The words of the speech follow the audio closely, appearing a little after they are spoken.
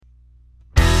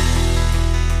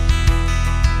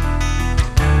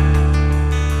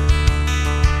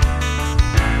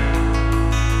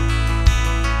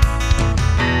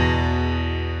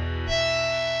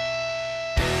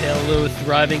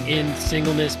Thriving in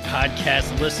Singleness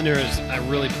podcast listeners. I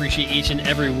really appreciate each and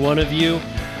every one of you.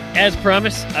 As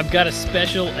promised, I've got a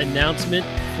special announcement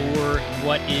for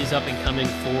what is up and coming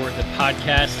for the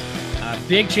podcast.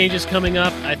 Big changes coming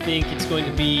up. I think it's going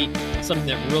to be something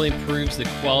that really improves the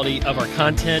quality of our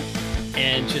content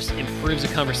and just improves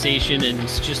the conversation, and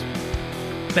it's just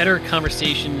better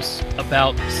conversations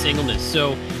about singleness.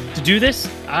 So to do this,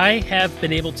 I have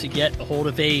been able to get a hold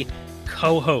of a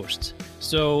co-host.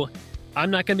 So I'm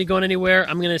not going to be going anywhere.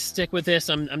 I'm going to stick with this.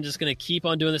 I'm just going to keep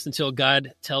on doing this until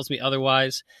God tells me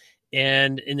otherwise.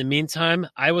 And in the meantime,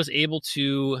 I was able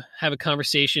to have a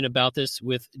conversation about this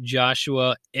with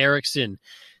Joshua Erickson.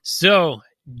 So,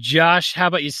 Josh, how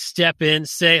about you step in,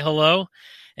 say hello?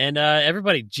 And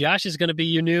everybody, Josh is going to be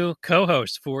your new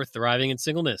co-host for Thriving in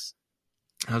Singleness.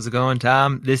 How's it going,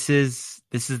 Tom? This is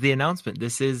the announcement.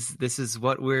 This is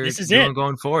what we're doing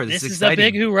going forward. This is exciting.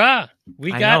 A big hoorah.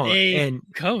 We got a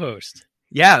co-host.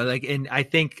 Yeah, and I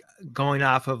think going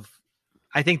off of,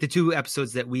 I think the two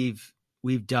episodes that we've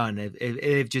done,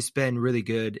 they've just been really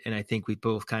good, and I think we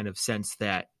both kind of sense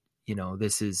that,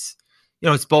 this is,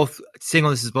 it's both,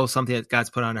 singleness is both something that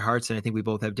God's put on our hearts, and I think we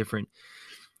both have different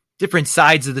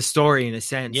sides of the story in a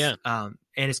sense. Yeah. And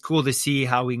it's cool to see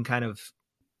how we can kind of,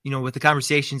 with the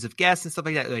conversations of guests and stuff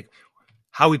like that, like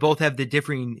how we both have the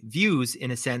differing views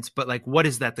in a sense, but like, what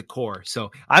is that the core?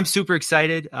 So I'm super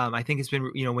excited. I think it's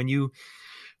been, when you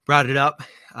brought it up,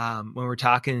 when we're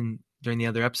talking during the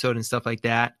other episode and stuff like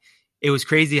that, it was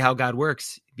crazy how God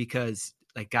works, because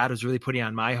like God was really putting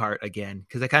on my heart again.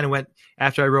 Cause I kind of went,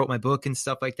 after I wrote my book and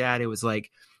stuff like that, it was like,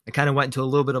 I kind of went into a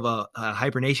little bit of a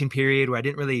hibernation period where I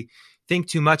didn't really think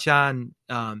too much on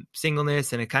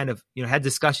singleness. And I kind of, had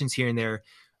discussions here and there.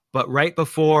 But right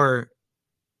before,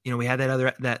 we had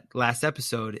that last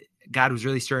episode, God was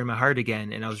really stirring my heart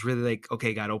again. And I was really like,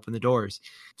 okay, God, open the doors.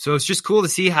 So it's just cool to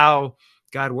see how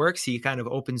God works. He kind of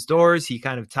opens doors. He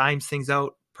kind of times things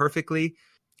out perfectly.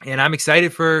 And I'm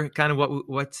excited for kind of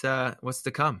what's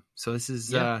to come. So this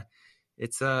is,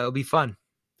 it'll be fun.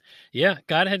 Yeah.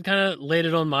 God had kind of laid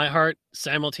it on my heart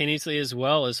simultaneously as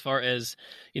well, as far as,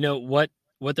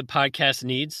 what the podcast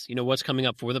needs, what's coming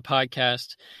up for the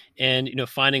podcast, and,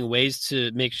 finding ways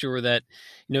to make sure that,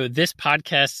 this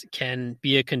podcast can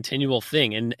be a continual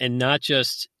thing and not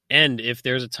just end if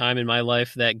there's a time in my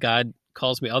life that God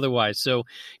calls me otherwise. So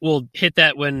we'll hit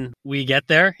that when we get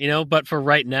there, but for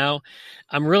right now,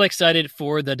 I'm really excited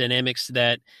for the dynamics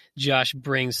that Josh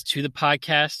brings to the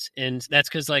podcast. And that's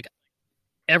because like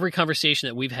every conversation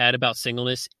that we've had about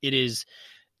singleness, it is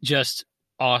just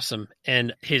awesome.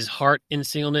 And his heart in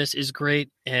singleness is great.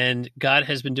 And God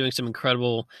has been doing some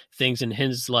incredible things in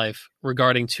his life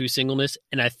regarding to singleness.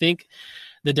 And I think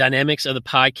the dynamics of the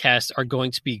podcast are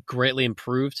going to be greatly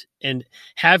improved. And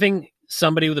having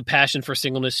somebody with a passion for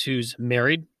singleness who's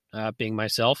married, being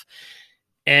myself,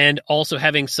 and also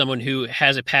having someone who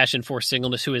has a passion for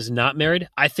singleness who is not married,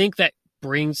 I think that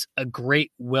brings a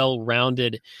great,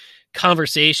 well-rounded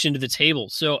conversation to the table.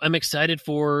 So I'm excited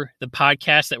for the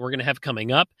podcast that we're going to have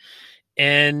coming up.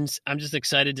 And I'm just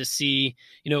excited to see,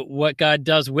 what God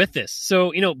does with this.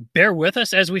 So, bear with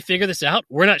us as we figure this out.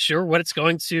 We're not sure what it's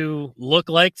going to look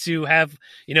like to have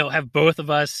both of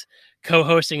us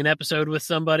co-hosting an episode with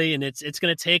somebody. And it's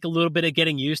going to take a little bit of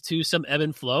getting used to some ebb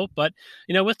and flow. But,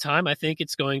 with time, I think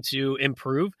it's going to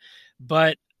improve.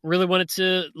 But really wanted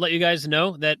to let you guys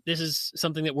know that this is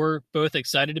something that we're both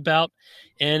excited about,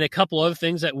 and a couple other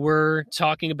things that we're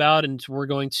talking about and we're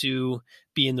going to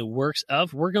be in the works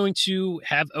of. We're going to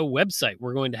have a website.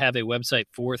 We're going to have a website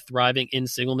for Thriving in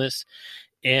Singleness,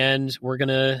 and we're going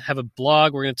to have a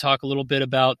blog. We're going to talk a little bit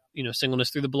about,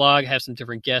 singleness through the blog, have some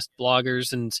different guest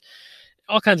bloggers and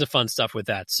all kinds of fun stuff with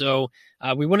that. So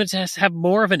we wanted to have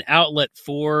more of an outlet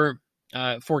for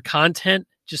content,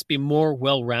 just be more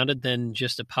well-rounded than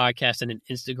just a podcast and an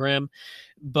Instagram.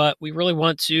 But we really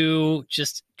want to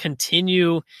just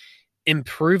continue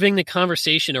improving the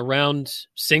conversation around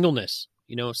singleness.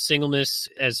 Singleness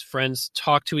as friends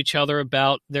talk to each other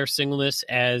about their singleness,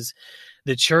 as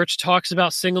the church talks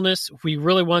about singleness. We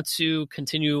really want to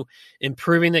continue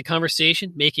improving that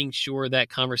conversation, making sure that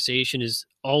conversation is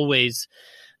always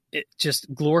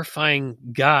just glorifying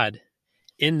God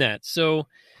in that. So,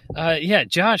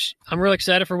 Josh, I'm really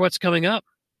excited for what's coming up.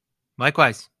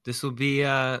 Likewise, this will be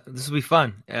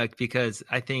fun because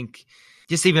I think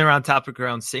just even around topic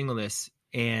around singleness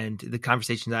and the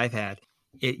conversations I've had,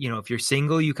 if you're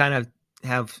single, you kind of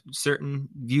have certain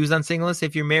views on singleness.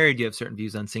 If you're married, you have certain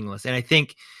views on singleness. And I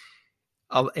think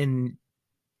in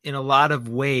a lot of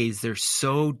ways, they're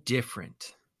so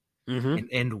different.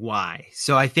 And why.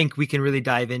 So I think we can really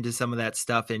dive into some of that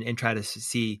stuff and try to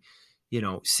see,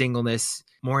 singleness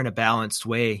more in a balanced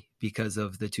way because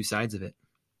of the two sides of it.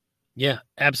 Yeah,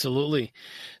 absolutely.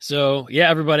 So yeah,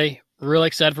 everybody, really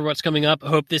excited for what's coming up. I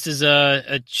hope this is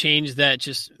a change that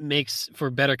just makes for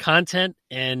better content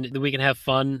and that we can have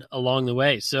fun along the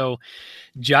way. So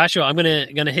Joshua, I'm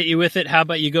gonna hit you with it. How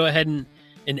about you go ahead and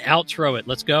outro it?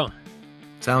 Let's go.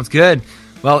 Sounds good.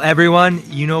 Well, everyone,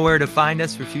 you know where to find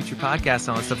us for future podcasts and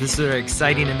all that stuff. This is an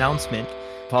exciting announcement.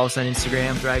 Follow us on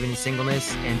Instagram, Thriving in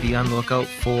Singleness, and be on the lookout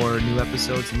for new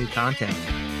episodes and new content.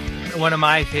 One of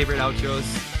my favorite outros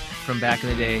from back in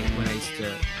the day when I used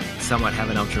to somewhat have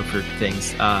an outro for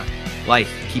things.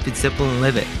 Life, keep it simple and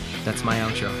live it. That's my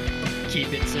outro.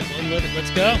 Keep it simple and live it. Let's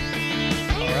go.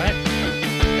 All right.